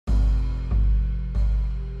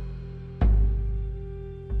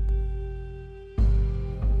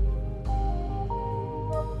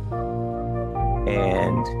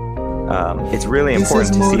And it's really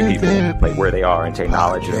important to see people like where they are and to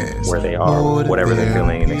acknowledge them where they are, whatever they're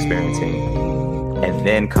feeling and experiencing, and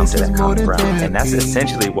then come to that common ground. And that's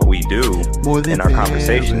essentially what we do in our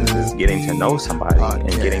conversations, is getting to know somebody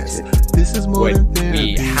and getting to what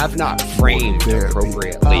we have not framed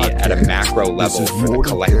appropriately at a macro level for the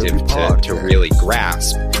collective to really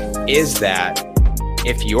grasp is that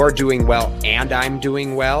if you're doing well and I'm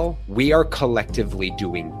doing well, we are collectively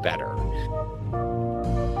doing better.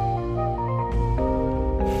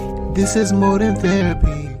 This is More Than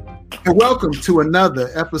Therapy. And welcome to another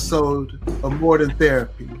episode of More Than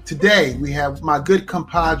Therapy. Today, we have my good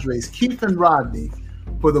compadres, Keith and Rodney,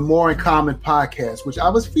 for the More in Common podcast, which I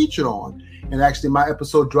was featured on. And actually, my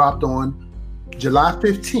episode dropped on July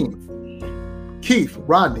 15th. Keith,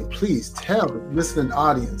 Rodney, please tell the listening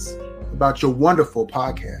audience about your wonderful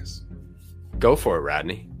podcast. Go for it,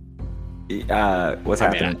 Rodney. What's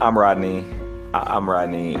happening? I'm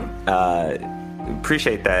Rodney.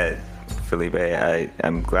 Appreciate that, Felipe.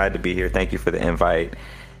 I'm glad to be here. Thank you for the invite.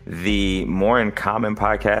 The More in Common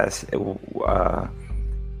podcast,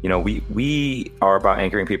 we are about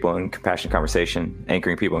anchoring people in compassionate conversation,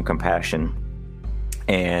 anchoring people in compassion.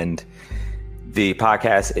 And the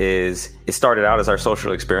podcast it started out as our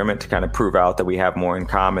social experiment to kind of prove out that we have more in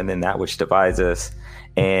common than that which divides us,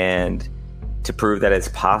 and to prove that it's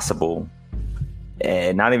possible,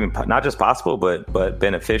 and not just possible, but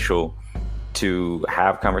beneficial to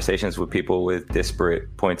have conversations with people with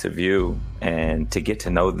disparate points of view and to get to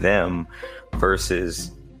know them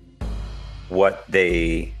versus what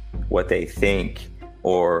they think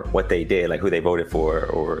or what they did, like who they voted for,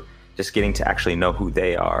 or just getting to actually know who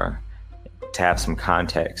they are, to have some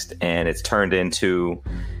context. And it's turned into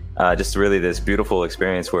just really this beautiful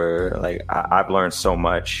experience where like I've learned so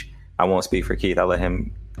much. I won't speak for Keith. I'll let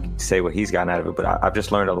him say what he's gotten out of it, but I've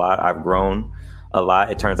just learned a lot. I've grown a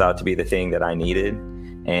lot. It turns out to be the thing that I needed,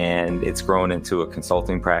 and it's grown into a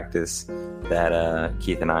consulting practice that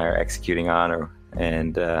Keith and I are executing on.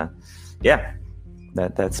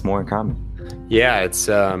 That's More in Common. Yeah,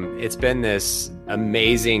 it's been this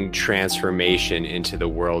amazing transformation into the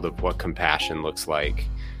world of what compassion looks like.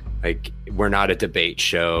 Like, we're not a debate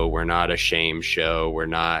show, we're not a shame show, we're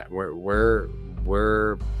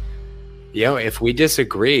if we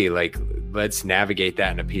disagree, like, let's navigate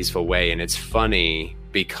that in a peaceful way. And it's funny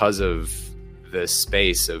because of the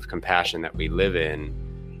space of compassion that we live in.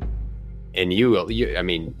 And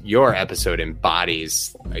your episode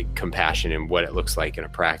embodies like compassion and what it looks like in a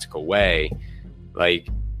practical way. Like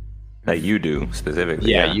that you do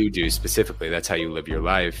specifically. Yeah, you do specifically. That's how you live your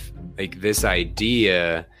life. Like this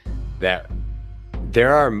idea that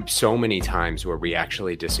there are so many times where we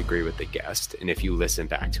actually disagree with the guest, and if you listen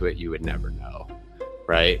back to it, you would never know,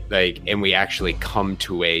 right? Like, and we actually come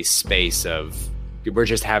to a space of we're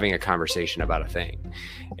just having a conversation about a thing,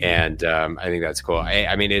 and I think that's cool. I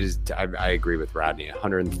agree with Rodney.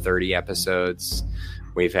 130 episodes.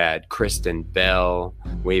 We've had Kristen Bell.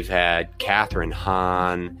 We've had Catherine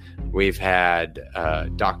Hahn. We've had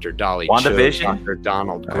Dr. Dolly Cho, Dr.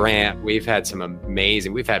 Donald Grant. We've had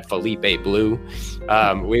we've had Felipe Blue.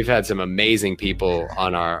 We've had some amazing people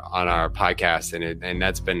on our podcast, and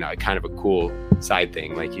that's been kind of a cool side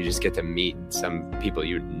thing. Like, you just get to meet some people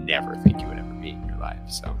you would never think you would ever meet in your life.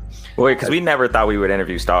 So, well, because we never thought we would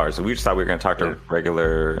interview stars. We just thought we were going to talk to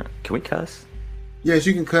regular. Can we cuss? Yes,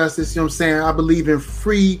 you can cuss this. You know what I'm saying? I believe in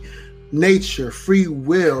free nature, free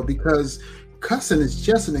will, because cussing is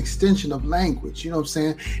just an extension of language. You know what I'm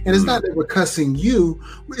saying? And it's not that we're cussing you.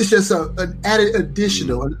 It's just an added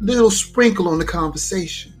additional, a little sprinkle on the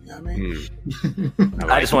conversation. You know what I mean?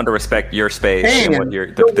 I just wanted to respect your space and what you're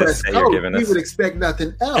giving us. We would expect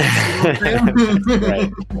nothing else. You know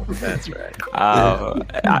what I'm That's right.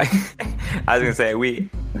 I was going to say, we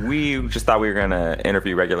just thought we were going to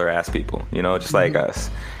interview regular ass people, just like us.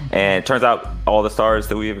 And it turns out all the stars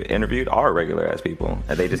that we've interviewed are regular ass people.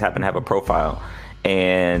 And they just happen to have a profile.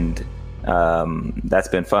 And that's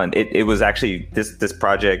been fun. It was actually this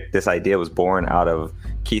project, this idea was born out of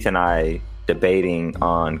Keith and I debating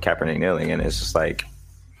on Kaepernick kneeling. And it's just like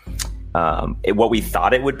what we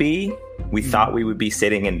thought it would be. We thought we would be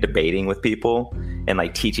sitting and debating with people and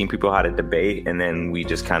like teaching people how to debate, and then we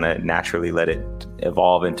just kind of naturally let it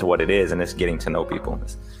evolve into what it is, and it's getting to know people.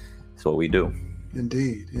 It's what we do.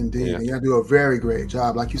 Indeed. Yeah. And you do a very great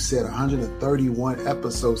job. Like you said, 131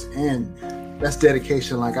 episodes in. That's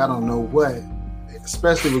dedication like I don't know what,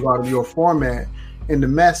 especially regarding your format and the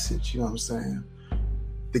message. You know what I'm saying?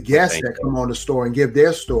 The guests that come on the store and give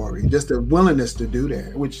their story, just the willingness to do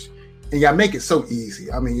that, and y'all make it so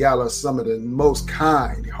easy. I mean, y'all are some of the most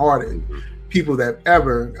kind-hearted people that I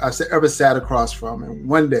ever sat across from. And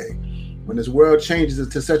one day, when this world changes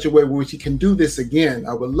into such a way where we can do this again,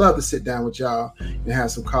 I would love to sit down with y'all and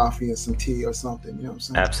have some coffee and some tea or something. You know what I'm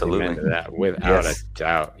saying? Absolutely. Amen to that, without a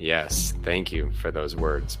doubt. Yes. Thank you for those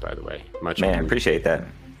words, by the way. Much appreciate that.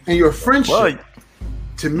 And your friendship,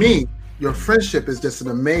 to me, your friendship is just an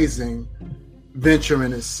amazing venture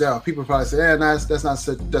in itself. People probably say, that's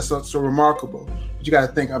not so remarkable. But you got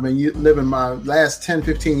to think, I mean, you live in my last 10,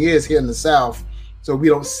 15 years here in the South, so we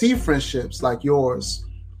don't see friendships like yours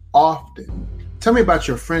often. Tell me about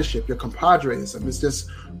your friendship, your compadreism. It's just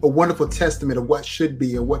a wonderful testament of what should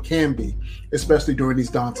be and what can be, especially during these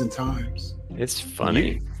daunting times. It's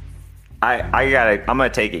funny. I'm gonna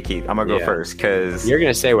take it, Keith. I'm gonna go first because you're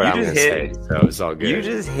gonna say what I'm gonna say, so it's all good. You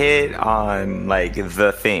just hit on like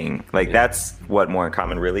the thing, like that's what More in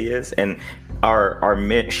Common really is, and our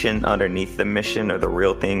mission underneath the mission, or the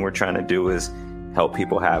real thing we're trying to do, is help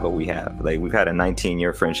people have what we have. Like, we've had a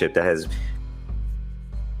 19-year friendship that has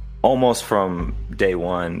almost from day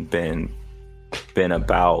one been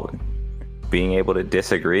about being able to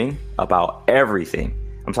disagree about everything.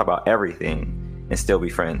 I'm talking about everything, and still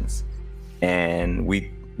be friends. And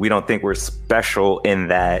we don't think we're special in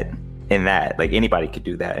that. Like, anybody could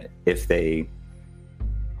do that if they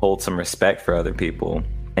hold some respect for other people.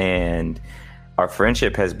 And our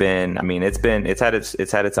friendship has been, I mean, it's had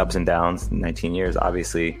its ups and downs. 19 years,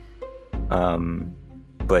 obviously,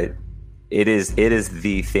 but it is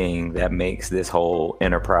the thing that makes this whole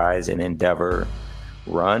enterprise and endeavor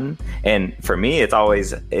run. And for me, I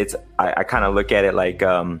kind of look at it like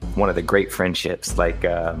one of the great friendships, like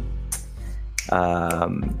that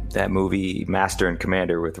movie Master and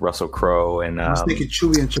Commander with Russell Crowe and I was thinking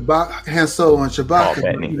Chewie and Chewbacca, Han Solo and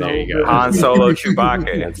Chewbacca. There you go. Han Solo,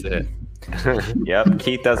 Chewbacca. That's it. Yep,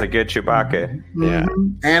 Keith does a good Chewbacca. Yeah,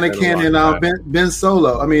 Anakin and Ben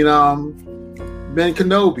Solo. I mean, Ben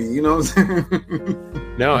Kenobi. You know what I'm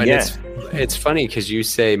saying? No, and it's funny because you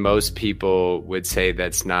say most people would say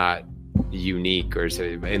that's not unique or so,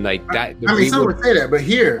 and like that. I mean, some would say that, but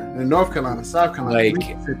here in North Carolina, South Carolina, like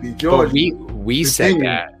Mississippi, Georgia, we said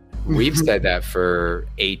that. We've said that for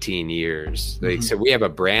 18 years. Like, so we have a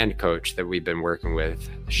brand coach that we've been working with.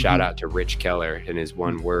 Shout out to Rich Keller and his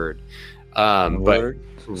one word. But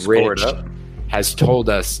Rich has told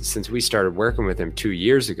us since we started working with him 2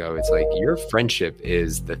 years ago, it's like, your friendship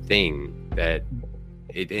is the thing that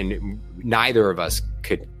and neither of us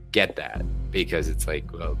could get that, because it's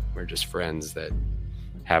like, well, we're just friends that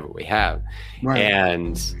have what we have. Right.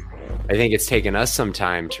 And I think it's taken us some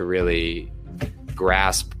time to really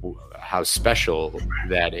grasp how special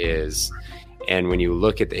that is. And when you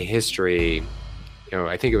look at the history,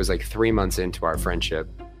 I think it was like 3 months into our friendship,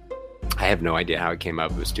 I have no idea how it came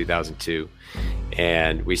up. It was 2002.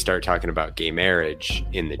 And we started talking about gay marriage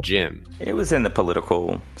in the gym. It was in the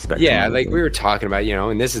political spectrum. Yeah, like we were talking about,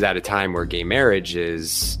 and this is at a time where gay marriage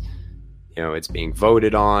is, it's being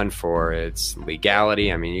voted on for its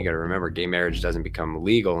legality. I mean, you got to remember, gay marriage doesn't become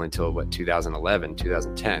legal until 2011,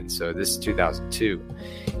 2010. So this is 2002.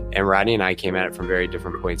 And Rodney and I came at it from very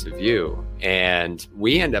different points of view. And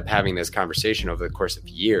we end up having this conversation over the course of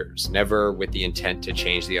years, never with the intent to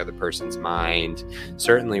change the other person's mind,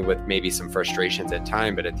 certainly with maybe some frustrations at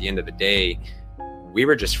time. But at the end of the day, we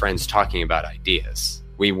were just friends talking about ideas.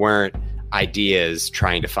 We weren't ideas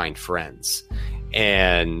trying to find friends.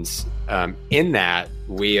 And in that,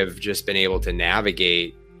 we have just been able to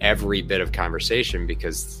navigate every bit of conversation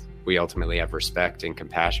because we ultimately have respect and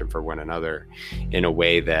compassion for one another in a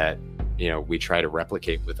way that, we try to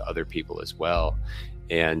replicate with other people as well.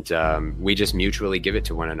 And we just mutually give it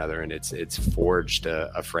to one another. And it's forged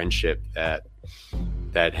a friendship that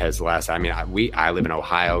has lasted. I mean, I live in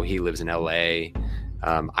Ohio. He lives in LA.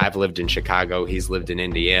 I've lived in Chicago. He's lived in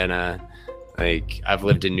Indiana. Like, I've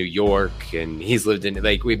lived in New York, and he's lived in,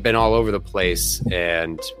 like, we've been all over the place,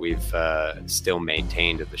 and we've still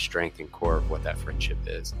maintained the strength and core of what that friendship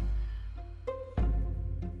is.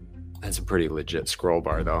 That's a pretty legit scroll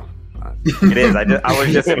bar, though. It is. I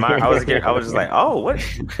was just like, oh,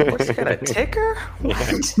 what's got a ticker?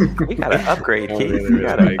 What? We got to upgrade, Keith. We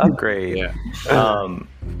got to upgrade. Yeah.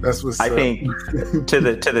 That's what's I think to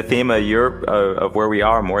the theme of of where we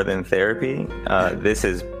are, more than therapy. This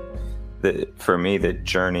is for me, the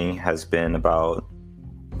journey has been about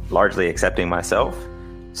largely accepting myself,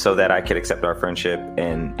 so that I could accept our friendship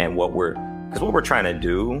and what we're trying to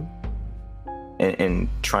do. And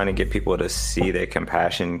trying to get people to see that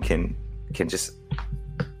compassion can just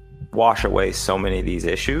wash away so many of these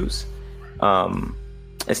issues.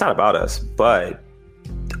 It's not about us, but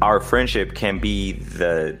our friendship can be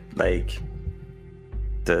the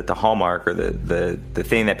the hallmark or the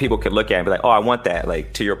thing that people could look at and be like, oh, I want that.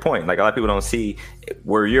 Like, to your point, like a lot of people don't see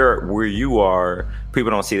where you are.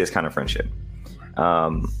 People don't see this kind of friendship.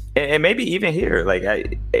 And maybe even here, like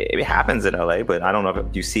it happens in LA, but I don't know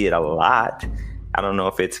if you see it a lot. I don't know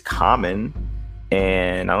if it's common,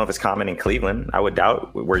 and I don't know if it's common in Cleveland. I would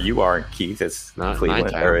doubt where you are, Keith. It's not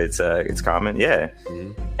Cleveland, or it's common, yeah.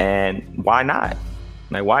 Mm-hmm. And why not?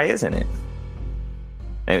 Like, why isn't it?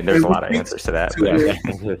 And there's a lot of answers to that.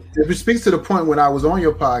 It speaks to the point when I was on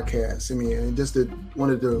your podcast. I mean, and just one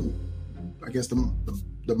of the, I guess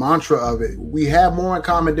the mantra of it, we have more in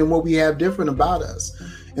common than what we have different about us.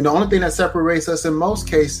 And the only thing that separates us in most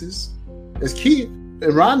cases, as Keith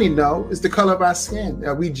and Rodney know, is the color of our skin.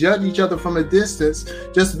 We judge each other from a distance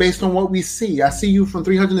just based on what we see. I see you from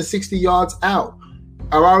 360 yards out.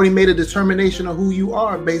 I've already made a determination of who you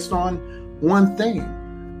are based on one thing.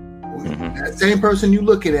 Mm-hmm. That same person you're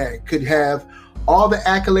looking at could have all the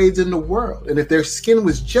accolades in the world. And if their skin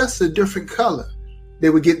was just a different color, they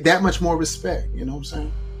would get that much more respect. You know what I'm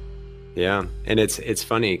saying? Yeah. And it's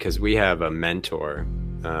funny because we have a mentor.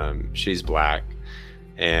 She's Black,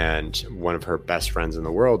 and one of her best friends in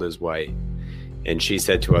the world is white. And she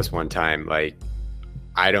said to us one time, like,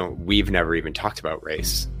 we've never even talked about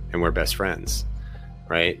race, and we're best friends.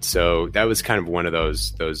 Right. So that was kind of one of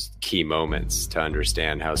those key moments to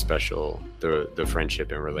understand how special the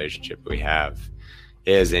friendship and relationship we have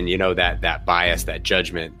is. And, you know, that bias, that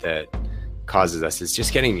judgment that causes us,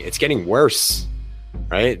 it's getting worse.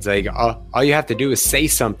 Right. It's like all you have to do is say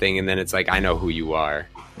something, and then it's like, I know who you are,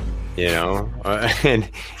 you know, and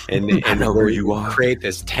I know who you are. Create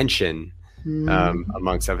this tension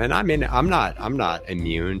amongst them. And I mean, I'm not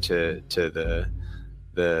immune to the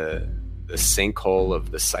sinkhole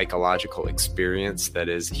of the psychological experience that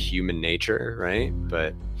is human nature, right?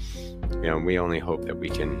 But you know, we only hope that we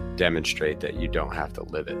can demonstrate that you don't have to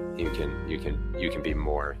live it. You can be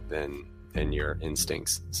more than your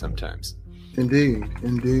instincts sometimes. Indeed.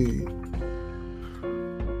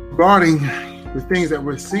 Regarding the things that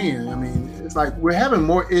we're seeing, I mean, it's like we're having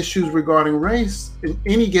more issues regarding race in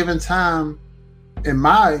any given time in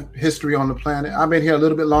my history on the planet. I've been here a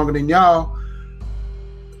little bit longer than y'all.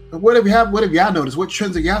 What have y'all noticed? What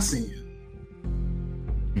trends are y'all seeing?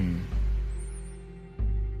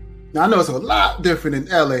 Now, I know it's a lot different in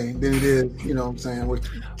LA than it is, you know what I'm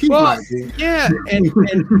saying? Yeah, and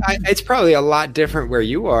it's probably a lot different where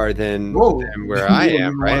you are than where I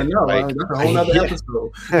am, right? Like, that's a whole other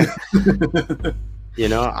episode. You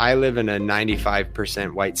know, I live in a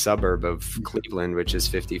 95% white suburb of Cleveland, which is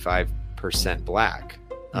 55% Black.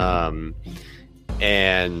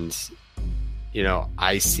 And you know,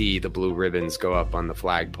 I see the blue ribbons go up on the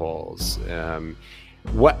flagpoles.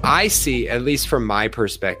 What I see, at least from my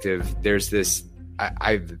perspective, there's this,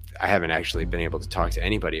 I haven't actually been able to talk to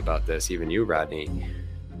anybody about this, even you, Rodney.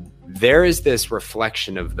 There is this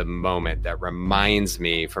reflection of the moment that reminds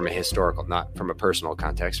me from a historical, not from a personal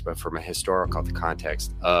context, but from a historical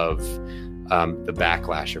context of the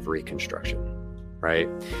backlash of Reconstruction, right?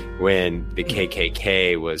 When the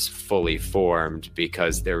KKK was fully formed,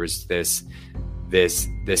 because there was this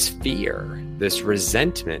fear, this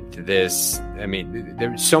resentment,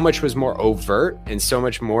 so much was more overt and so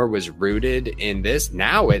much more was rooted in this.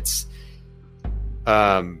 Now it's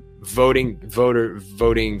voting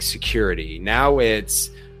security. Now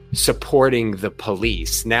it's supporting the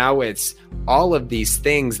police. Now it's all of these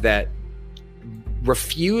things that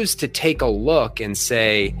refuse to take a look and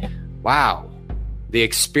say, wow, the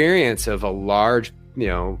experience of a large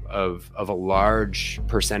of a large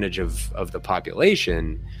percentage of the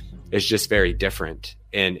population is just very different.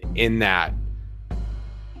 And in that,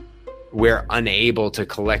 we're unable to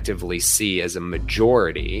collectively see as a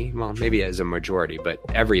majority, well, maybe as a majority, but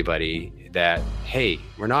everybody, that, hey,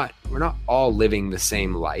 we're not all living the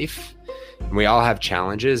same life. And we all have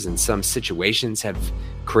challenges, and some situations have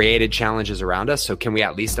created challenges around us. So can we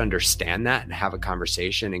at least understand that and have a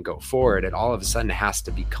conversation and go forward? And all of a sudden it has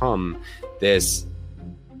to become this,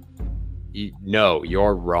 no,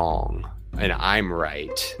 you're wrong and I'm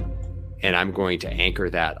right. And I'm going to anchor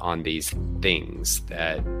that on these things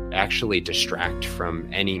that actually distract from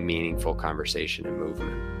any meaningful conversation and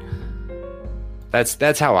movement.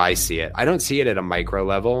 That's how I see it. I don't see it at a micro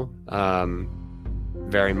level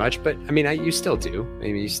very much, but I mean, you still do. I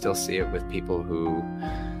mean, you still see it with people who,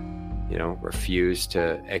 refuse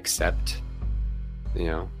to accept,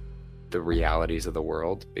 the realities of the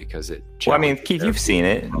world because it. Well, I mean, Keith, you've seen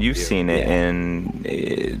it. You've seen it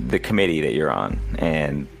in the committee that you're on,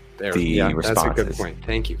 and the responses. That's a good point.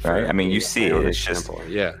 Thank you. Right? I mean, you see it. It's just,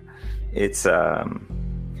 yeah. It's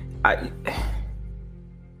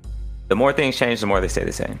the more things change, the more they stay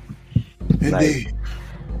the same. Indeed.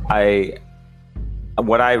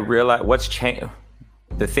 What I realize, what's changed,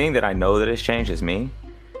 the thing that I know that has changed is me.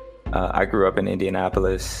 I grew up in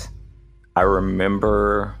Indianapolis. I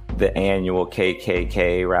remember the annual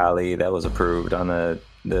KKK rally that was approved on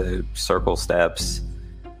the Circle steps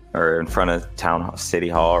or in front of City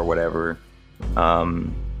Hall or whatever.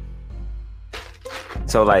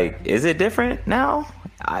 So like, is it different now?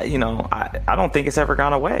 I don't think it's ever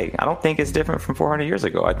gone away. I don't think it's different from 400 years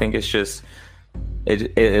ago. I think it's just,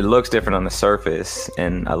 it looks different on the surface,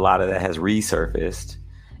 and a lot of that has resurfaced.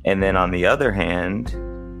 And then on the other hand,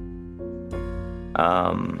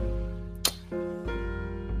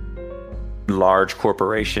 large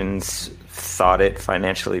corporations thought it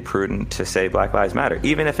financially prudent to say Black Lives Matter,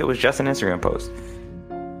 even if it was just an Instagram post.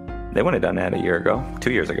 They wouldn't have done that a year ago,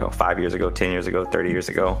 2 years ago, 5 years ago, 10 years ago, 30 years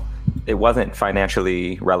ago. It wasn't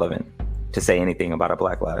financially relevant to say anything about a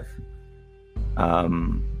Black life.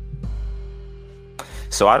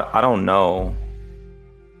 So I don't know.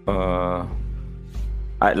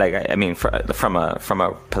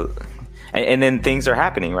 And then things are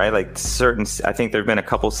happening, right? Like I think there've been a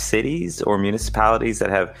couple cities or municipalities that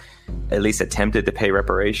have at least attempted to pay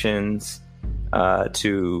reparations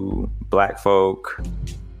to Black folk.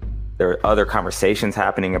 There are other conversations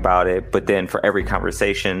happening about it, but then for every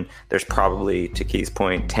conversation, there's probably, to Keith's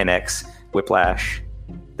point, 10x whiplash.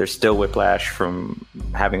 There's still whiplash from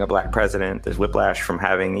having a Black president. There's whiplash from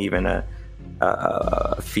having even a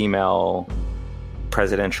female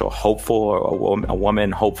presidential hopeful, or a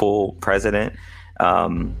woman hopeful president.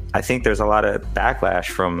 I think there's a lot of backlash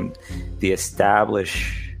from the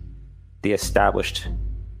established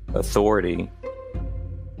authority.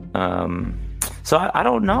 So I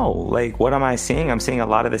don't know. Like, what am I seeing? I'm seeing a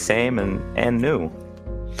lot of the same and new.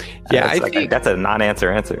 Yeah, I think that's a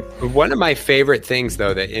non-answer answer. One of my favorite things,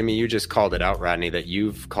 though, that you just called it out, Rodney, that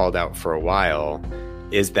you've called out for a while,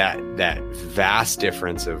 is that vast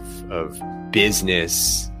difference of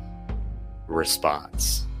business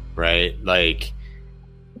response, right? Like,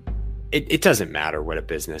 it doesn't matter what a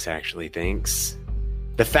business actually thinks.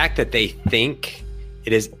 The fact that they think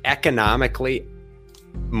it is economically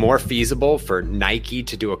more feasible for Nike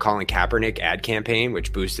to do a Colin Kaepernick ad campaign,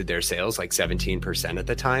 which boosted their sales like 17% at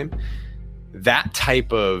the time. That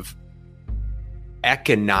type of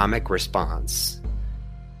economic response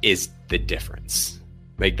is the difference.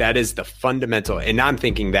 Like, that is the fundamental, and I'm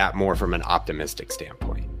thinking that more from an optimistic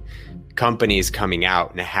standpoint. Companies coming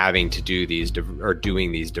out and having to do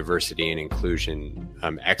doing these diversity and inclusion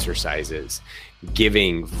exercises,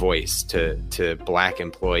 giving voice to Black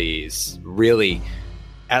employees, really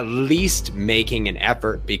at least making an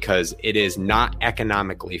effort, because it is not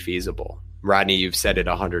economically feasible. Rodney, you've said it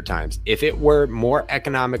 100 times. If it were more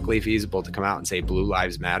economically feasible to come out and say Blue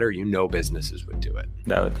Lives Matter, businesses would do it.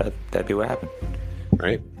 That'd be what happened.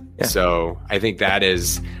 Right? Yeah. So I think that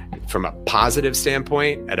is, from a positive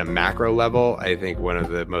standpoint, at a macro level, I think one of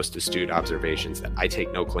the most astute observations that I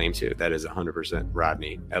take no claim to. That is 100%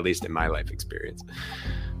 Rodney, at least in my life experience.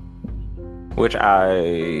 Which the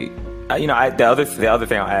other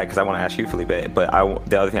thing I'll add, because I want to ask you, Felipe, but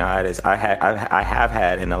the other thing I'll add is I have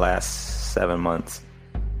had in the last 7 months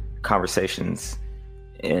conversations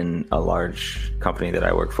in a large company that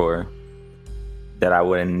I work for that I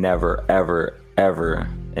would have never, ever, ever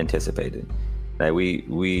anticipated. That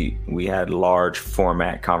we had large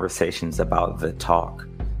format conversations about the talk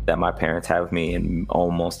that my parents have with me, and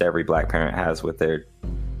almost every Black parent has with their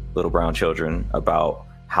little brown children, about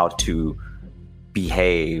how to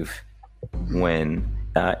behave when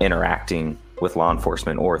interacting with law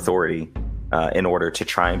enforcement or authority in order to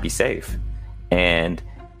try and be safe. And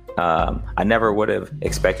I never would have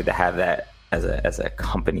expected to have that as a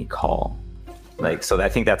company call. Like, so I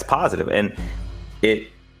think that's positive. And it,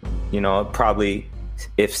 probably,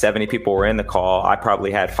 if 70 people were in the call, I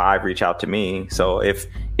probably had 5 reach out to me. So if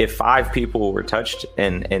 5 people were touched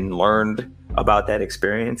and learned about that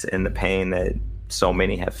experience and the pain that so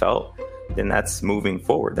many have felt, then that's moving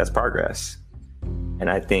forward. That's progress. And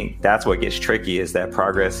I think that's what gets tricky, is that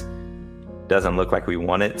progress doesn't look like we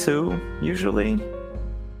want it to usually,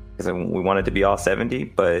 because we want it to be all 70.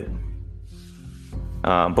 But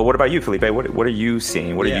what about you, Felipe? What are you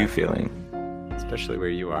seeing? What are you feeling? Especially where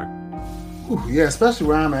you are. Ooh, yeah, especially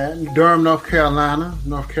where I'm at. Durham, North Carolina.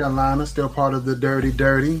 North Carolina, still part of the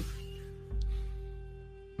dirty.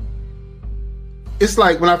 It's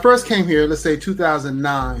like when I first came here, let's say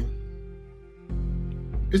 2009,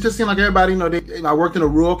 it just seemed like everybody, I worked in a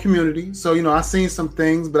rural community. So, I seen some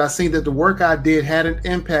things, but I seen that the work I did had an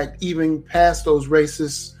impact even past those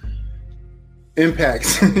racist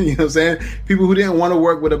impacts. You know what I'm saying? People who didn't want to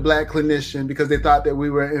work with a Black clinician because they thought that we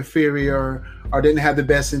were inferior or didn't have the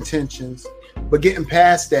best intentions. But getting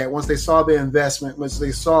past that, once they saw the investment, once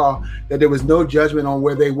they saw that there was no judgment on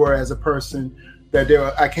where they were as a person, that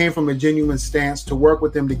I came from a genuine stance to work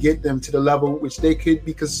with them to get them to the level which they could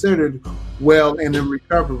be considered well and in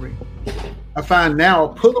recovery. I find now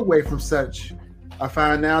a pull away from such. I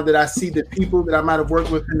find now that I see the people that I might have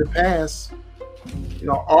worked with in the past,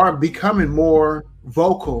 are becoming more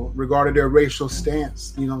vocal regarding their racial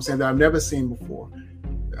stance, you know what I'm saying, that I've never seen before.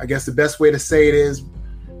 I guess the best way to say it is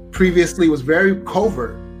previously it was very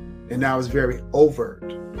covert and now it's very overt,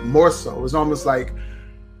 more so. It's almost like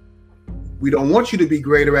we don't want you to be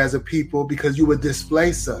greater as a people because you would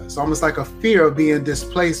displace us. Almost like a fear of being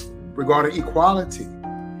displaced regarding equality.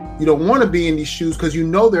 You don't want to be in these shoes because you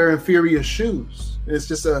know they're inferior shoes. And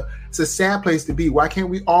it's a sad place to be. Why can't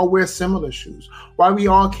we all wear similar shoes? Why we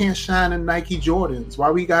all can't shine in Nike Jordans? Why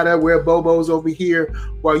we gotta wear Bobos over here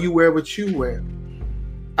while you wear what you wear?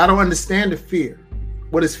 I don't understand the fear.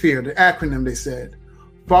 What is fear? The acronym they said.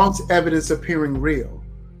 False evidence appearing real.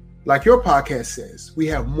 Like your podcast says, we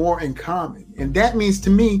have more in common. And that means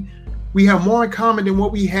to me, we have more in common than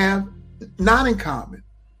what we have not in common.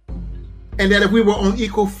 And that if we were on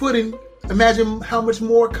equal footing, imagine how much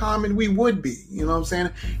more common we would be. You know what I'm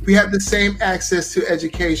saying? If we have the same access to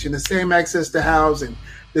education, the same access to housing,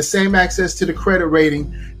 the same access to the credit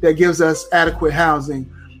rating that gives us adequate housing,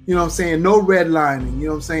 you know what I'm saying? No redlining, you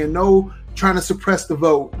know what I'm saying? No trying to suppress the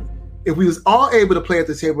vote. If we was all able to play at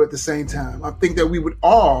the table at the same time, I think that we would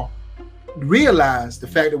all realize the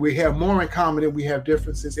fact that we have more in common than we have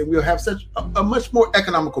differences, and we'll have such a much more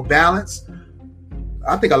economical balance.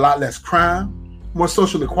 I think a lot less crime, more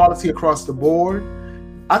social equality across the board.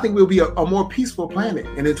 I think we'll be a more peaceful planet.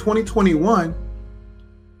 And in 2021,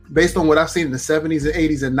 based on what I've seen in the 70s and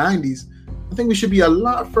 80s and 90s, I think we should be a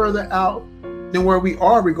lot further out than where we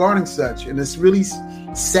are regarding such. And it's really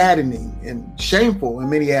saddening and shameful in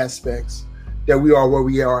many aspects that we are where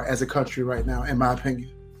we are as a country right now, in my opinion.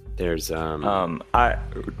 There's so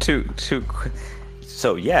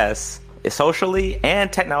yes, socially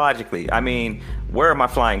and technologically. I mean, where are my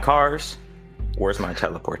flying cars? Where's my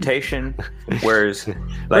teleportation? Where's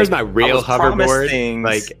my real hoverboard?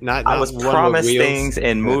 I was promised things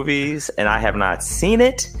in movies, and I have not seen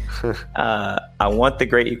it. I want the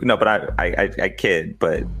great. No, but I kid.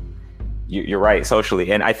 But you're right,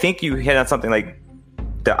 socially, and I think you hit on something like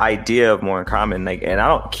the idea of more in common.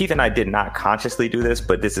 Keith and I did not consciously do this,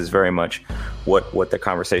 but this is very much what the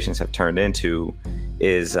conversations have turned into.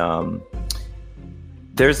 Is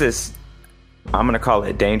there's this, I'm going to call it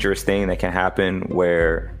a dangerous thing that can happen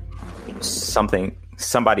where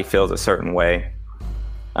somebody feels a certain way.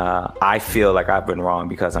 I feel like I've been wrong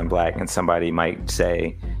because I'm Black, and somebody might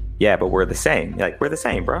say, yeah, but we're the same. We're the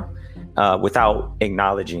same, bro. Without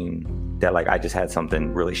acknowledging that, I just had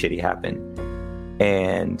something really shitty happen.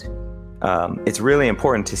 And it's really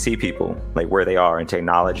important to see people where they are and to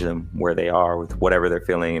acknowledge them where they are with whatever they're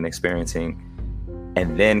feeling and experiencing,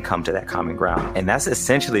 and then come to that common ground. And that's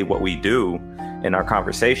essentially what we do in our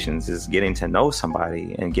conversations, is getting to know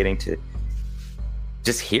somebody and getting to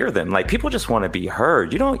just hear them. People just want to be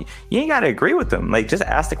heard. You ain't got to agree with them. Just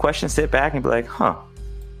ask the question, sit back and be like,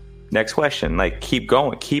 next question. Keep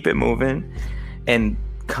going, keep it moving, and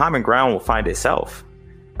common ground will find itself.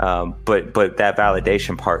 But that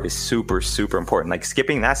validation part is super, super important.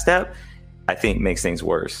 Skipping that step, I think, makes things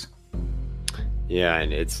worse. Yeah,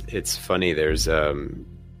 and it's funny. There's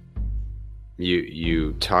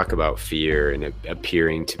you talk about fear and it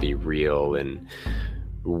appearing to be real, and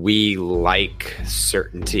we like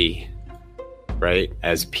certainty, right,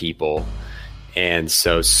 as people. And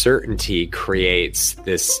so certainty creates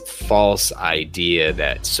this false idea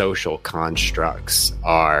that social constructs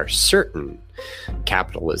are certain.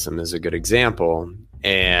 Capitalism is a good example.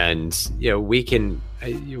 And we can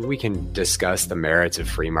discuss the merits of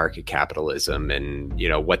free market capitalism and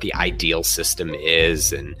what the ideal system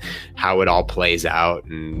is and how it all plays out,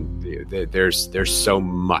 and there's so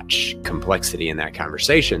much complexity in that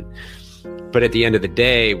conversation. But at the end of the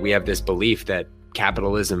day, we have this belief that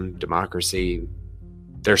capitalism, democracy,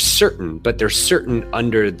 they're certain, but they're certain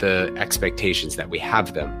under the expectations that we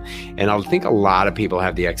have them. And I think a lot of people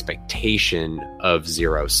have the expectation of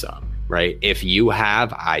zero sum. Right? If you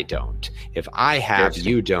have, I don't. If I have,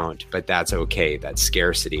 you don't, but that's okay. That's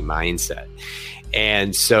scarcity mindset.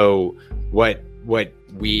 And so what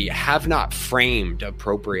we have not framed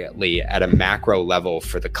appropriately at a macro level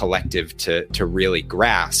for the collective to really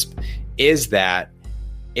grasp is that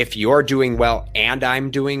if you're doing well and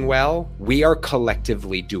I'm doing well, we are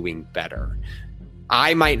collectively doing better.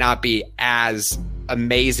 I might not be as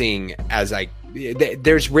amazing as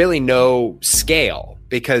there's really no scale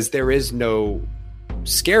because there is no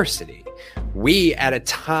scarcity. We, at a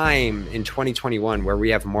time in 2021 where we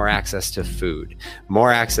have more access to food,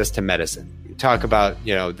 more access to medicine, we talk about,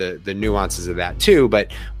 the nuances of that too,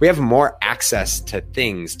 but we have more access to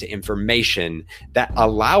things, to information that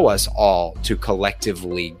allow us all to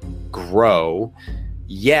collectively grow.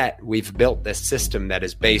 Yet we've built this system that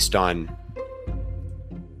is based on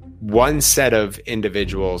one set of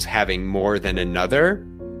individuals having more than another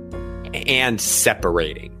and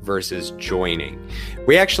separating versus joining.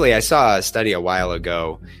 I saw a study a while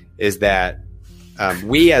ago, is that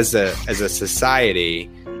we as a society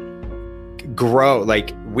grow,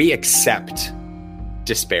 we accept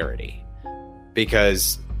disparity,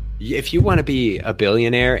 because if you want to be a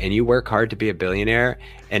billionaire and you work hard to be a billionaire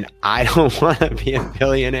and I don't want to be a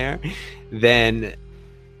billionaire, then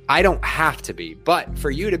I don't have to be. But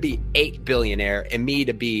for you to be a billionaire and me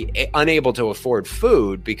to be unable to afford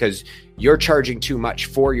food because you're charging too much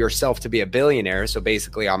for yourself to be a billionaire, so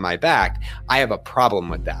basically on my back, I have a problem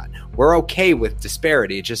with that. We're okay with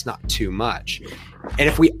disparity, just not too much. And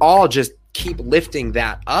if we all just keep lifting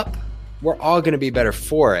that up, we're all going to be better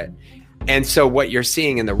for it. And so what you're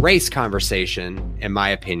seeing in the race conversation, in my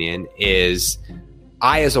opinion, is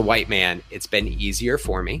I, as a white man, it's been easier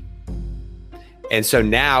for me. And so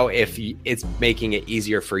now if it's making it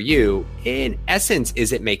easier for you, in essence,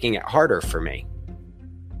 is it making it harder for me?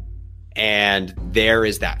 And there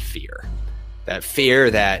is that fear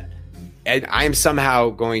that I'm somehow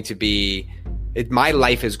going to be, my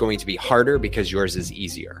life is going to be harder because yours is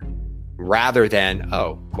easier, rather than,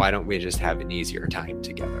 why don't we just have an easier time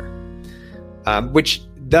together? Which,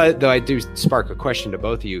 though I do spark a question to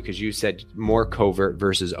both of you, because you said more covert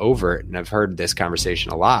versus overt, and I've heard this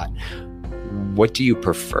conversation a lot. What do you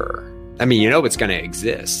prefer? I mean, it's going to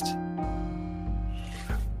exist.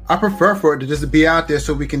 I prefer for it to just be out there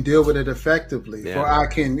so we can deal with it effectively. Yeah. Or I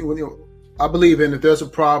believe in, if there's a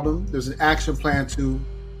problem, there's an action plan to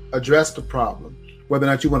address the problem. Whether or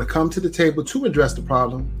not you want to come to the table to address the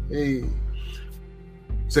problem. Hey.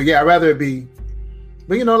 So yeah, I'd rather it be,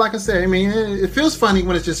 but like I said, I mean, it feels funny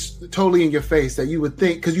when it's just totally in your face that you would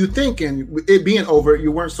think, because you think, and it being overt,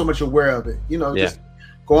 you weren't so much aware of it, just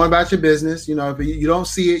going about your business. If you don't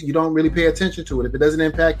see it, you don't really pay attention to it. If it doesn't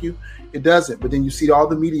impact you, it doesn't. But then you see all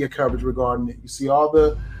the media coverage regarding it. You see all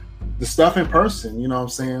the stuff in person, you know what I'm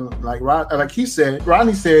saying? Like he said,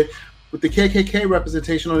 Rodney said, with the KKK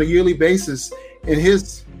representation on a yearly basis in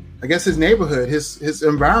his neighborhood, his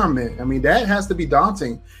environment. I mean, that has to be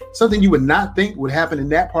daunting. Something you would not think would happen in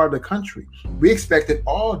that part of the country. We expect it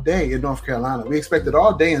all day in North Carolina. We expect it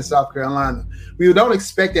all day in South Carolina. We don't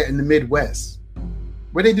expect that in the Midwest.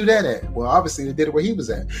 Where they do that at? Well, obviously they did it where he was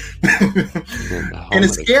at. And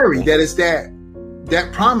it's scary that it's that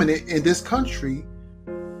prominent in this country.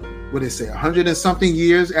 What did they say? 100 and something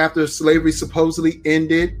years after slavery supposedly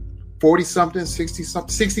ended, 40-something,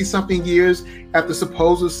 60-something years after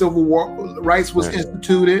supposed civil rights was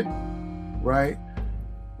instituted, right?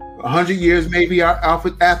 100 years maybe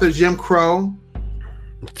after Jim Crow.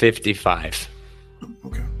 55.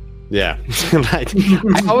 Okay. Yeah. I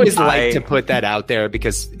always like to put that out there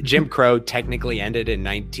because Jim Crow technically ended in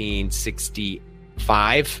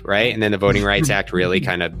 1965, right? And then the Voting Rights Act really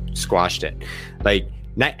kind of squashed it.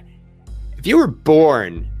 If you were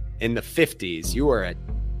born in the 50s, you were a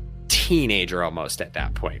teenager almost at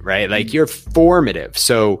that point, right? You're formative.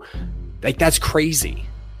 So that's crazy.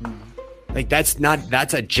 That's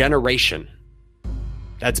a generation.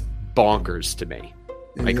 That's bonkers to me.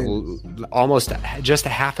 Almost just a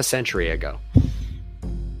half a century ago.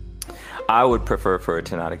 I would prefer for it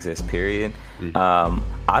to not exist, period.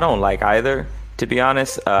 I don't like either, to be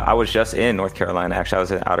honest. I was just in North Carolina. Actually, I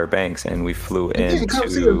was in Outer Banks, and we flew into... You didn't come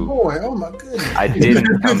see your boy. Oh, my goodness. I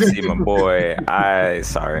didn't come see my boy.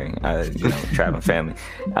 Traveling family.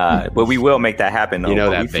 But we will make that happen, though.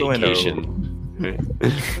 That vacation.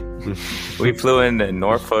 We flew into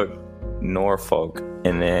Norfolk,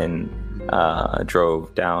 and then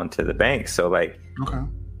drove down to the Banks. So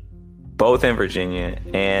both in Virginia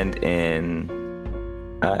and in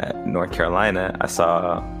North Carolina, I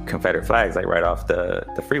saw Confederate flags right off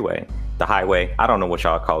the freeway, the highway. I don't know what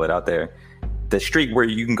y'all call it out there. The street where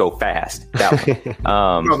you can go fast. That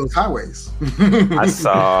one. Those highways. I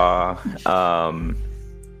saw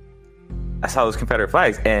those Confederate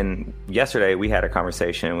flags. And yesterday we had a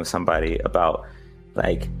conversation with somebody about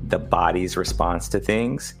the body's response to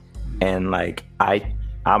things. And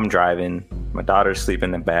I'm driving, my daughter's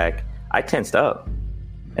sleeping in the back. I tensed up.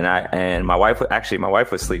 And my wife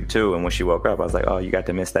was asleep too. And when she woke up, I was like, "Oh, you got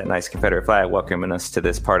to miss that nice Confederate flag welcoming us to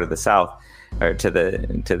this part of the South, or to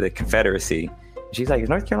the Confederacy." She's like, "Is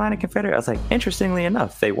North Carolina Confederate?" I was like, "Interestingly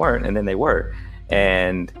enough, they weren't, and then they were."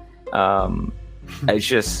 And it's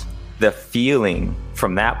just the feeling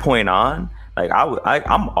from that point on. Like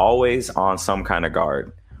I'm always on some kind of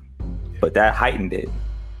guard, but that heightened it,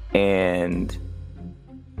 and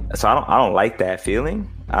so I don't like that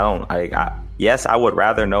feeling. Yes, I would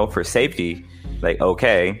rather know for safety, like,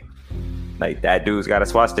 okay, like that dude's got a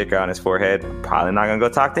swastika on his forehead. Probably not gonna go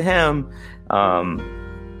talk to him.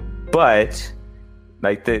 But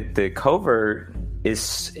like the covert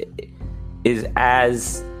is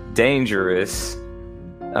as dangerous.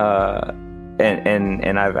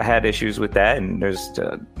 And I've had issues with that, and there's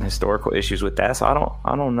historical issues with that. So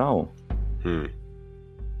I don't know.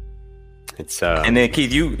 It's and then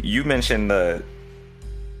Keith, you mentioned the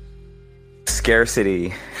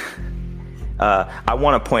scarcity. I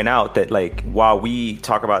want to point out that, like, while we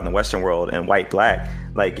talk about in the Western world and white black,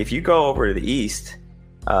 like if you go over to the East,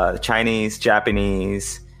 Chinese,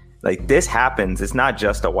 Japanese, like this happens. It's not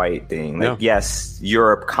just a white thing. Like, yes,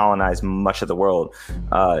 Europe colonized much of the world.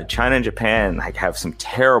 China and Japan like have some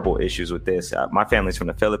terrible issues with this. My family's from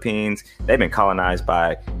the Philippines. They've been colonized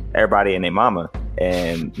by everybody and their mama,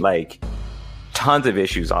 and like tons of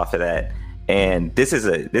issues off of that. And this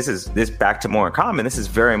back to More in Common. This is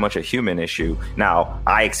very much a human issue. Now,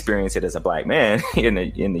 I experience it as a black man in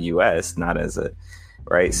the U.S., not as a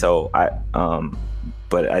right. So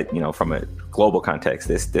but from a global context,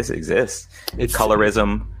 this exists. It's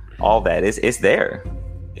colorism, all that is there.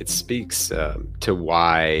 It speaks to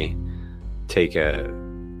why take a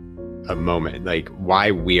moment, like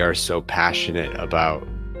why we are so passionate about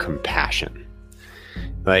compassion,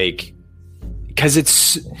 like because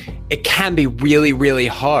it can be really, really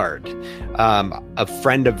hard. A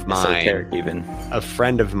friend of mine,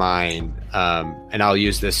 and I'll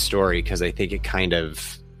use this story because I think it kind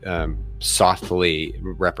of softly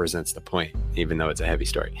represents the point, even though it's a heavy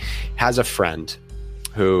story. Has a friend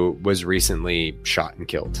who was recently shot and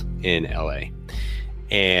killed in LA,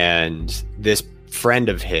 and this friend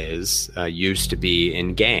of his used to be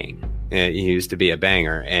in gang. He used to be a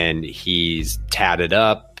banger, and he's tatted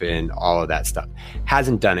up and all of that stuff.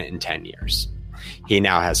 Hasn't done it in 10 years. He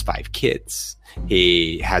now has 5 kids.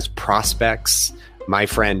 He has prospects. My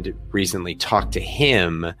friend recently talked to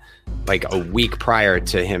him like a week prior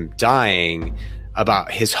to him dying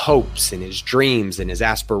about his hopes and his dreams and his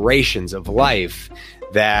aspirations of life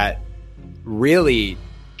that really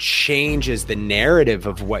changes the narrative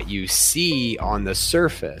of what you see on the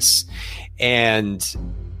surface. And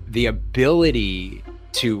the ability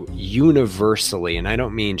to universally, and I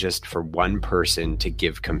don't mean just for one person to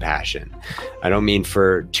give compassion. I don't mean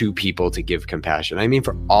for 2 people to give compassion. I mean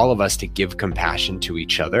for all of us to give compassion to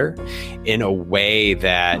each other in a way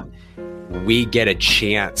that we get a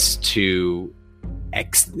chance to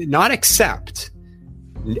not accept,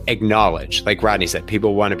 acknowledge. Like Rodney said,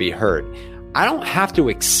 people want to be heard. I don't have to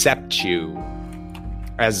accept you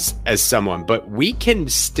as someone, but we can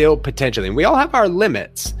still potentially, and we all have our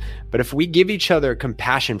limits, but if we give each other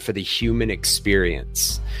compassion for the human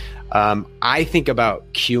experience, I think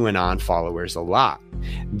about QAnon followers a lot.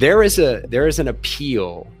 There is an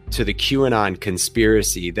appeal to the QAnon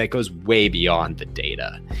conspiracy that goes way beyond the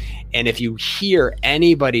data. And if you hear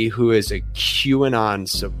anybody who is a QAnon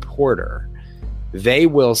supporter, they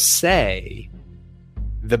will say,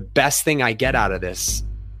 the best thing I get out of this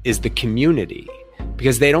is the community.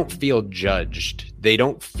 Because they don't feel judged. They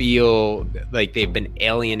don't feel like they've been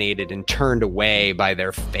alienated and turned away by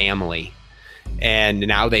their family. And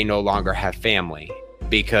now they no longer have family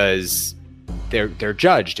because they're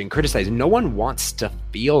judged and criticized. No one wants to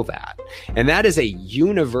feel that. And that is a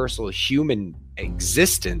universal human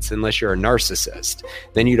existence unless you're a narcissist.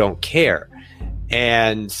 Then you don't care.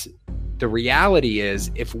 And the reality is,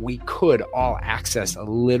 if we could all access a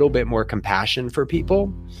little bit more compassion for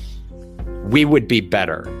people, we would be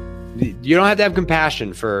better. You don't have to have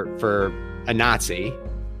compassion for a Nazi,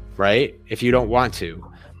 right? If you don't want to.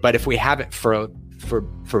 But if we have it for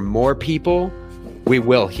more people, we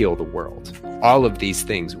will heal the world. All of these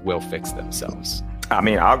things will fix themselves. I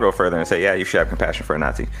mean, I'll go further and say, yeah, you should have compassion for a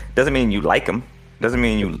Nazi. Doesn't mean you like them. Doesn't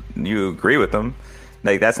mean you agree with them.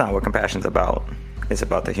 Like, that's not what compassion's about. It's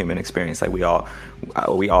about the human experience. Like, we all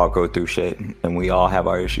go through shit, and we all have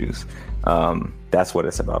our issues. That's what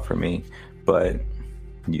it's about for me. But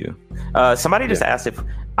somebody just asked if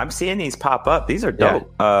I'm seeing these pop up. These are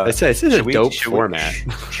dope. This is a dope format.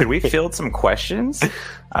 Should we field some questions?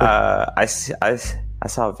 I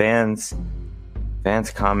saw Vans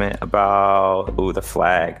Van's comment about the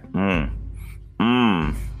flag.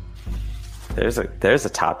 There's a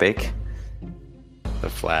topic. The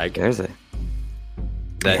flag. There's a.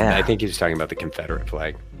 I think he was talking about the Confederate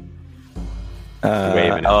flag.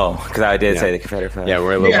 Because I did say the Confederate flag. Yeah,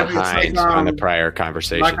 we're a little behind on the prior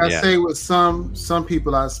conversation. Like I say with some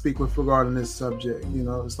people I speak with regarding this subject,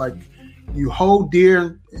 it's like you hold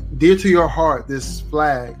dear to your heart this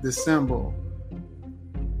flag, this symbol,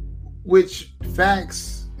 which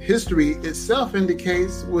history itself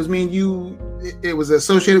indicates it was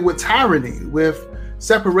associated with tyranny, with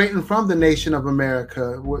separating from the nation of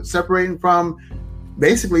America, with separating from,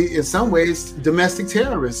 basically, in some ways, domestic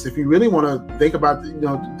terrorists. If you really want to think about,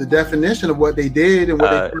 the definition of what they did and what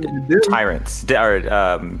they tried to do. Tyrants,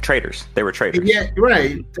 or traitors. They were traitors. Yeah,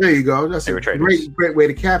 right. There you go. That's a great way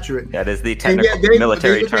to capture it. That is the technical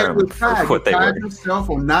military term for what they were. You pride yourself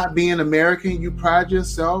on not being American. You pride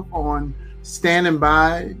yourself on standing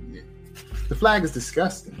by. The flag is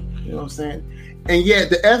disgusting. You know what I'm saying? And yet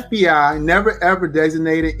the FBI never ever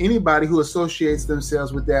designated anybody who associates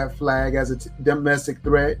themselves with that flag as a domestic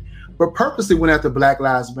threat, but purposely went after Black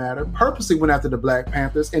Lives Matter, purposely went after the Black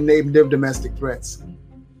Panthers, and named them domestic threats.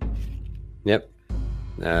 Yep.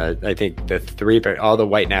 I think all the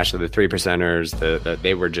white national, the 3%ers,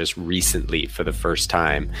 they were just recently for the first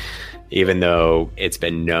time, even though it's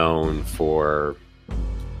been known for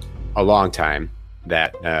a long time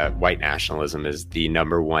that white nationalism is the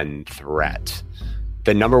number one threat,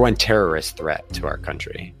 the number one terrorist threat to our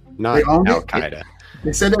country, not Al-Qaeda.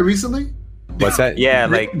 They said that recently? What's that? Yeah,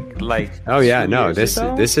 like. Oh yeah, no. This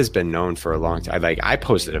has been known for a long time. I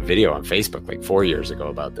posted a video on Facebook like 4 years ago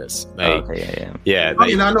about this. Yeah.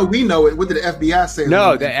 I know we know it. What did the FBI say?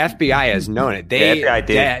 No, the FBI has known it. The FBI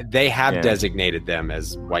did. They have designated them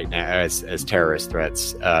as as terrorist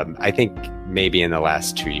threats. I think maybe in the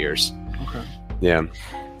last 2 years. Okay. Yeah.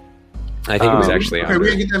 I think it was actually okay. We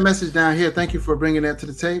didn't get that message down here. Thank you for bringing that to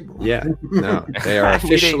the table. Yeah, no, they are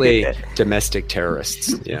officially domestic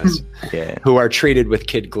terrorists. Yes, who are treated with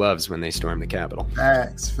kid gloves when they storm the Capitol.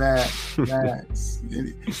 Facts.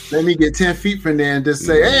 Let me get 10 feet from there and just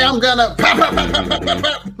say, "Hey, I'm gonna."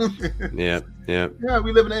 Yeah. Yeah,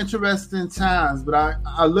 we live in interesting times, but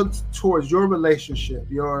I looked towards your relationship,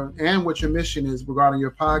 and what your mission is regarding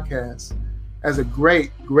your podcast, as a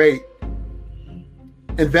great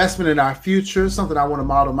investment in our future, something I want to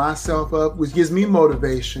model myself up, which gives me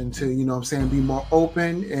motivation to, be more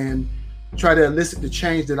open and try to elicit the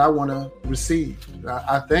change that I want to receive.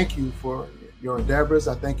 I thank you for your endeavors.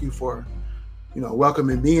 I thank you for,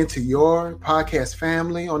 welcoming me into your podcast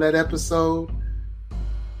family on that episode.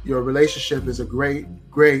 Your relationship is a great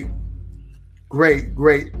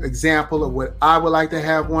example of what I would like to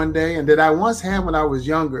have one day, and that I once had when I was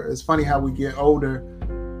younger. It's funny how we get older.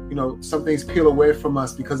 Some things peel away from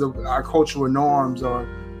us because of our cultural norms or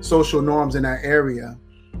social norms in that area.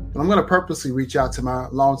 And I'm going to purposely reach out to my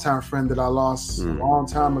longtime friend that I lost a long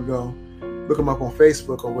time ago, look him up on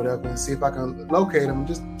Facebook or whatever, and see if I can locate him,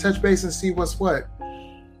 just touch base and see what's what.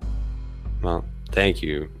 Well, thank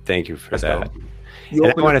you for that. And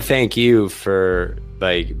I want to thank you for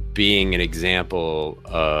being an example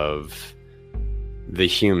of the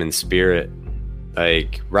human spirit.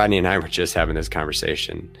 Rodney and I were just having this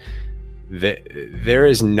conversation. There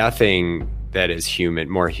is nothing that is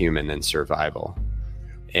more human than survival.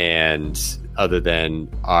 And other than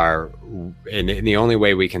and the only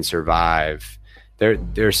way we can survive,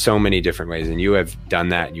 there's so many different ways. And you have done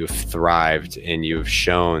that. You've thrived, and you've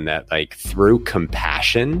shown that through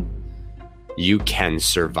compassion, you can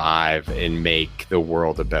survive and make the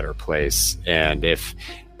world a better place. And if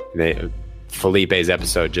Felipe's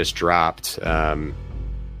episode just dropped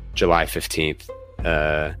July 15th,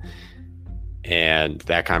 and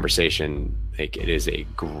that conversation, it is a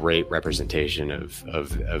great representation of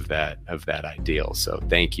that ideal. So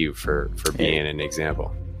thank you for being an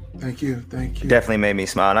example. Thank you. It definitely made me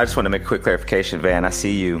smile. And I just want to make a quick clarification, Van. I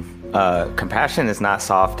see you. Compassion is not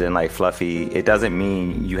soft and fluffy. It doesn't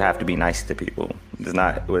mean you have to be nice to people. It's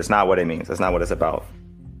not what it means. That's not what it's about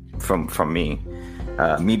from me.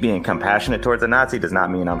 Me being compassionate towards a Nazi does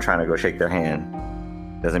not mean I'm trying to go shake their hand.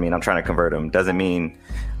 Doesn't mean I'm trying to convert them. Doesn't mean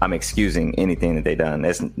I'm excusing anything that they've done.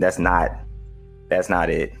 That's not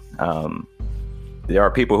it. There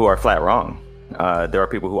are people who are flat wrong. There are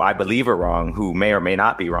people who I believe are wrong, who may or may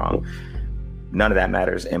not be wrong. None of that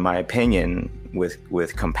matters, in my opinion.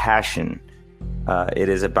 With compassion, it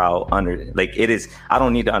is about it is. I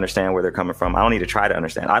don't need to understand where they're coming from. I don't need to try to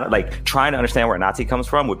understand. I don't trying to understand where a Nazi comes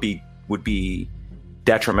from would be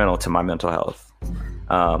detrimental to my mental health.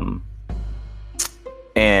 And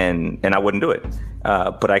and I wouldn't do it.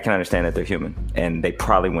 But I can understand that they're human, and they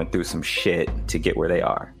probably went through some shit to get where they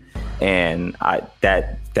are, and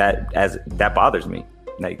that bothers me.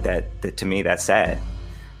 Like that to me, that's sad,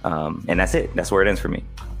 and that's it. That's where it ends for me.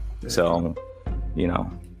 So,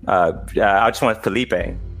 I just want Felipe.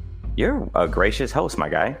 You're a gracious host, my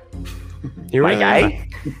guy. You're my really guy.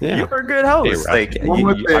 Yeah. You're a good host.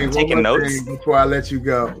 I'm taking notes before I let you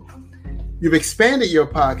go. You've expanded your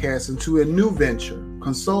podcast into a new venture,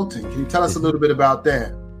 consulting. Can you tell us a little bit about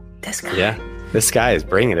that? This guy is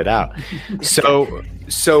bringing it out. So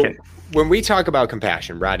when we talk about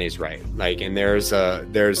compassion, Rodney's right. Like, and there's a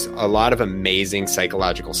lot of amazing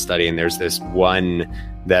psychological study, and there's this one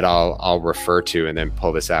that I'll refer to and then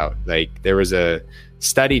pull this out. Like, there was a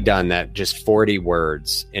study done that just 40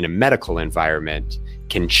 words in a medical environment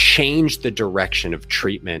can change the direction of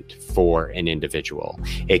treatment for an individual.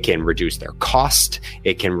 It can reduce their cost.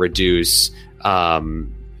 It can reduce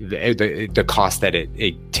the cost that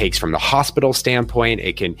it takes from the hospital standpoint.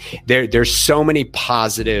 There's so many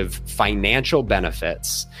positive financial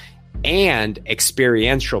benefits and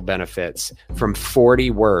experiential benefits from 40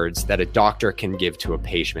 words that a doctor can give to a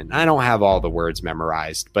patient. I don't have all the words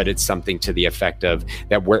memorized, but it's something to the effect of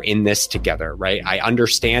that we're in this together, right? I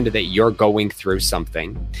understand that you're going through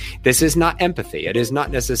something. This is not empathy. It is not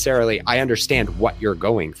necessarily, I understand what you're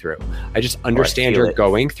going through. I just understand you're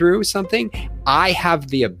going through something. I have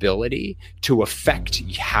the ability to affect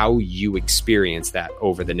how you experience that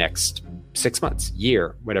over the next 6 months,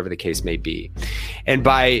 year, whatever the case may be. And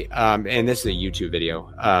by, and this is a YouTube video,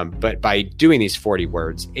 but by doing these 40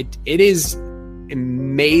 words, it is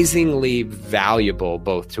amazingly valuable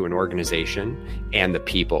both to an organization and the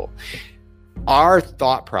people. Our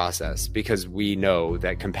thought process, because we know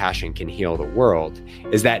that compassion can heal the world,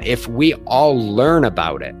 is that if we all learn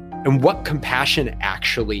about it and what compassion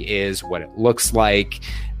actually is, what it looks like,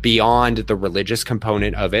 beyond the religious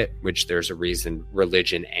component of it, which there's a reason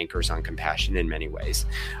religion anchors on compassion in many ways,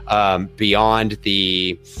 beyond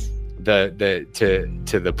to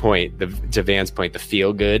Van's point, the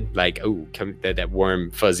feel good, like, that warm,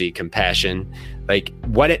 fuzzy compassion, like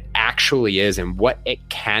what it actually is and what it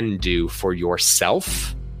can do for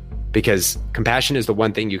yourself, because compassion is the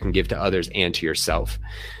one thing you can give to others and to yourself,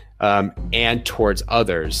 and towards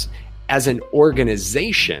others. As an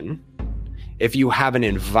organization, if you have an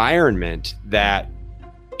environment that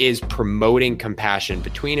is promoting compassion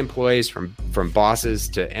between employees, from bosses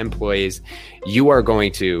to employees, you are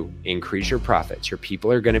going to increase your profits. Your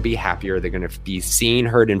people are going to be happier. They're going to be seen,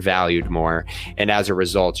 heard, and valued more. And as a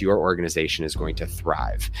result, your organization is going to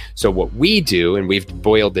thrive. So what we do, and we've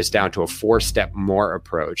boiled this down to a 4-step MORE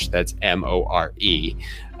approach, that's MORE.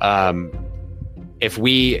 If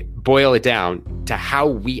we boil it down to how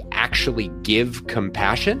we actually give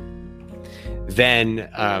compassion, then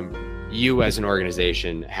you as an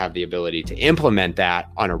organization have the ability to implement that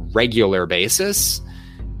on a regular basis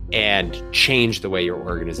and change the way your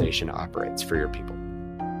organization operates for your people.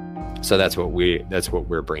 So that's what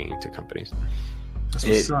we're bringing to companies.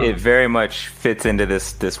 It very much fits into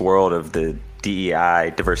this world of the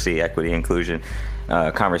DEI, diversity, equity, inclusion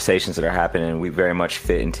conversations that are happening. We very much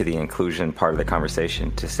fit into the inclusion part of the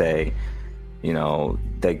conversation to say,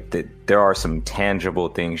 that there are some tangible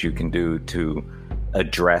things you can do to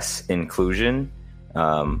address inclusion,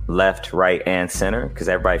 left, right, and center, because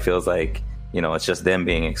everybody feels like, it's just them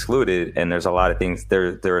being excluded. And there's a lot of things,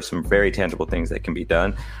 there are some very tangible things that can be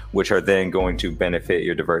done, which are then going to benefit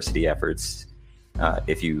your diversity efforts,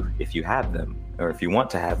 if you have them, or if you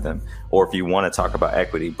want to have them, or if you want to talk about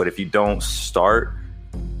equity. But if you don't start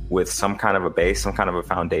with some kind of a base, some kind of a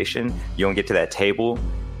foundation, you don't get to that table.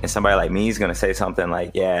 And somebody like me is going to say something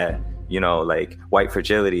like, like white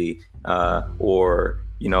fragility, or,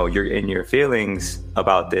 you're in your feelings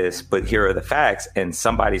about this, but here are the facts, and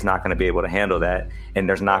somebody's not going to be able to handle that. And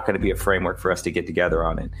there's not going to be a framework for us to get together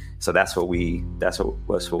on it. So that's what we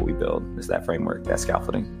build, is that framework, that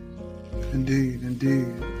scaffolding. Indeed.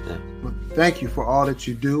 Yeah. Well, thank you for all that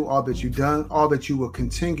you do, all that you've done, all that you will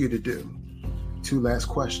continue to do. 2 last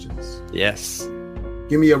questions. Yes.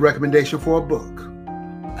 Give me a recommendation for a book.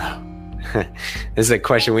 This is a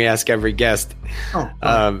question we ask every guest. Go.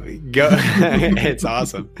 It's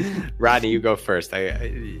awesome. Rodney, you go first.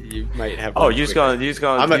 You might have. Oh, you're just gonna.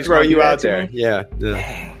 I'm gonna throw you out there. Yeah.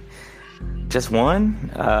 Just one.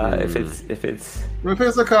 If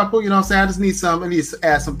it's a couple, I just need some. I need to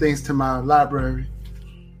add some things to my library.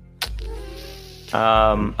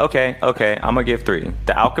 Okay. I'm gonna give 3.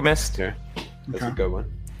 The Alchemist. Yeah. That's a good one.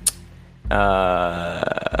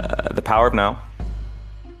 The Power of Now.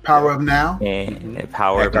 Power of Now. And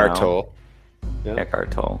Power of Now. Eckhart Tolle. Yeah. Eckhart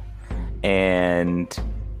Tolle. And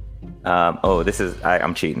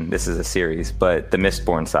I'm cheating. This is a series, but the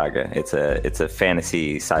Mistborn Saga. It's a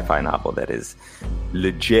fantasy sci-fi novel that is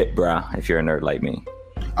legit, brah. If you're a nerd like me,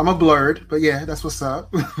 I'm a blurred, but yeah, that's what's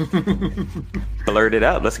up. Blurt it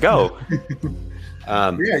up. Let's go.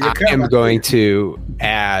 I am going to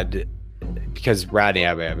add, because Rodney,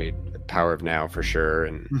 I mean, Power of Now for sure,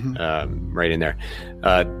 and right in there,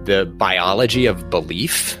 the Biology of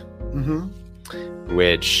Belief.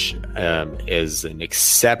 Which is an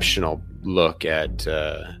exceptional look at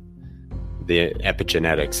the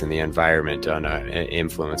epigenetics and the environment on our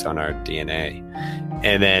influence on our DNA.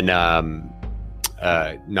 And then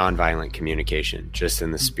nonviolent communication, just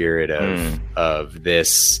in the spirit of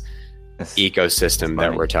this ecosystem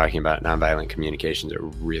that we're talking about. Nonviolent communication is a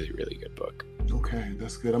really, really good book. Okay,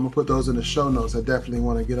 that's good. I'm going to put those in the show notes. I definitely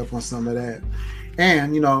want to get up on some of that.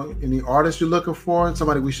 And, any artists you're looking for,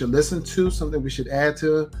 somebody we should listen to, something we should add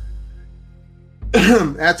to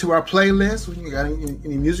our playlist. You got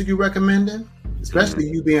any music you recommending? Especially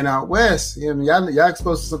you being out west. Y'all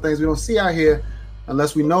exposed to some things we don't see out here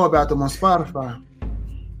unless we know about them on Spotify.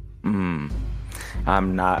 I'm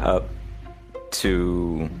not up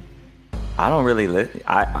to... I don't really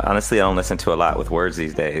I honestly don't listen to a lot with words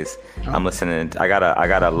these days. I'm listening. I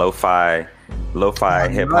got a lo-fi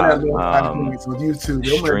hip hop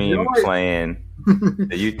stream playing.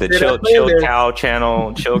 The Chill Cow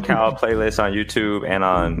channel, Chill Cow playlist on YouTube and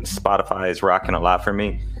on Spotify is rocking a lot for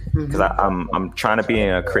me because I'm trying to be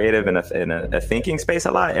in a creative and a thinking space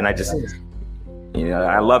a lot, and I just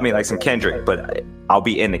I love me like some Kendrick, but I'll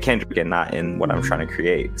be in the Kendrick and not in what I'm trying to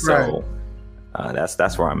create. So.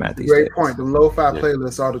 That's where I'm at these days. Great point. The lo-fi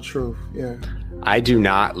playlists are the truth. Yeah. I do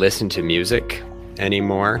not listen to music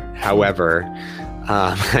anymore. However,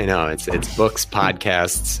 I know it's books,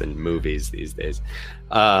 podcasts, and movies these days.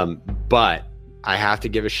 But I have to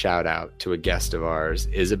give a shout out to a guest of ours,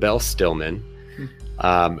 Isabel Stillman,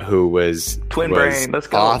 who was Twin Brain. Let's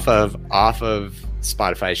go. off of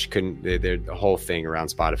Spotify. She couldn't. The whole thing around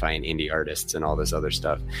Spotify and indie artists and all this other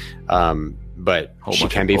stuff. But she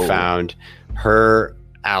can be found. Her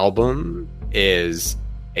album is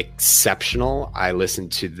exceptional. I listen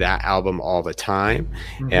to that album all the time.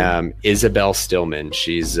 Isabel Stillman,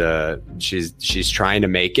 she's trying to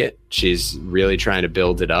make it. She's really trying to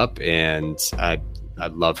build it up, and I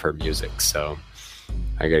love her music. So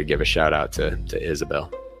I got to give a shout out to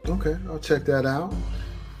Isabel. Okay, I'll check that out.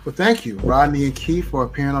 Well, thank you, Rodney and Keith, for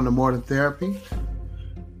appearing on the More Than Therapy.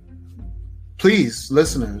 Please,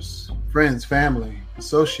 listeners, friends, family,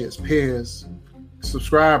 associates, peers,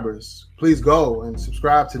 subscribers, please go and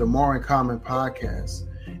subscribe to the More in Common podcast.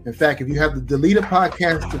 In fact, if you have to delete a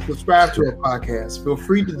podcast to subscribe to a podcast, feel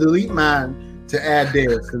free to delete mine to add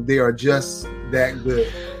theirs because they are just that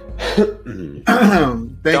good. Don't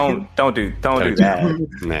do that.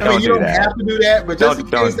 No. You don't have to do that, but just in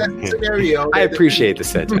case that's the scenario. I appreciate the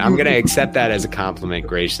sentiment. I'm going to accept that as a compliment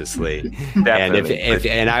graciously. And if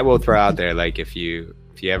I will throw out there, like if you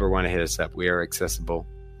ever want to hit us up, we are accessible.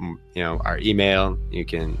 Our email, you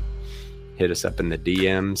can hit us up in the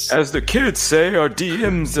DMs. As the kids say, our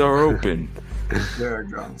DMs are open. There you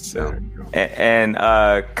go. And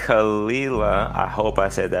Kalila, I hope I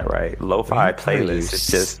said that right. Lo-fi playlist. It's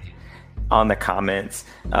just on the comments.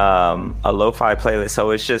 A lo-fi playlist.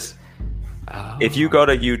 So it's just if you go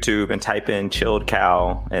to YouTube and type in Chilled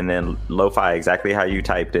Cow and then lo-fi exactly how you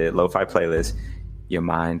typed it, lo-fi playlist, your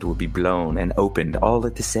mind will be blown and opened all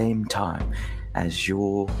at the same time as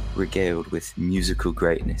you're regaled with musical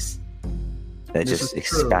greatness that just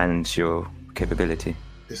expands your capability.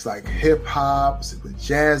 It's like hip hop with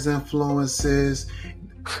jazz influences.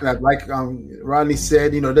 Like Rodney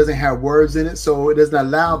said, it doesn't have words in it, so it doesn't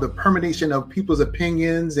allow the permeation of people's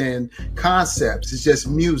opinions and concepts. It's just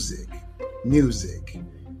music.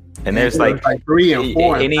 And there's like 3 and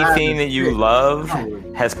 4 and anything that you 6. love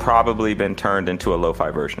has probably been turned into a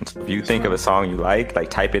lo-fi version. So if you think of a song you like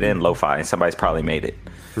type it in lo-fi and somebody's probably made it.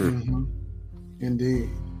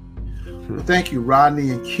 Indeed. Well, thank you,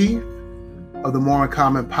 Rodney and Keith of the More in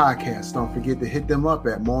Common podcast. Don't forget to hit them up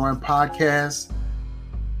at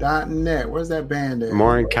moreinpodcast.net. Where's that band at?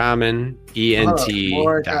 More in Common,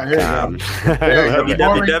 ENT.com.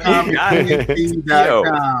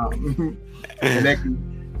 www.ENT.com. And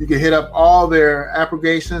you can hit up all their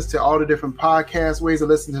applications to all the different podcast ways to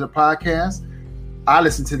listen to the podcast. I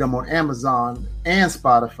listen to them on Amazon and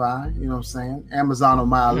Spotify. You know what I'm saying? Amazon on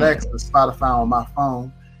my Alexa, Spotify on my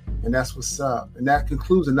phone. And that's what's up. And that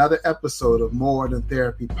concludes another episode of More Than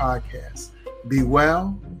Therapy podcast. Be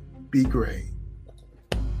well, be great.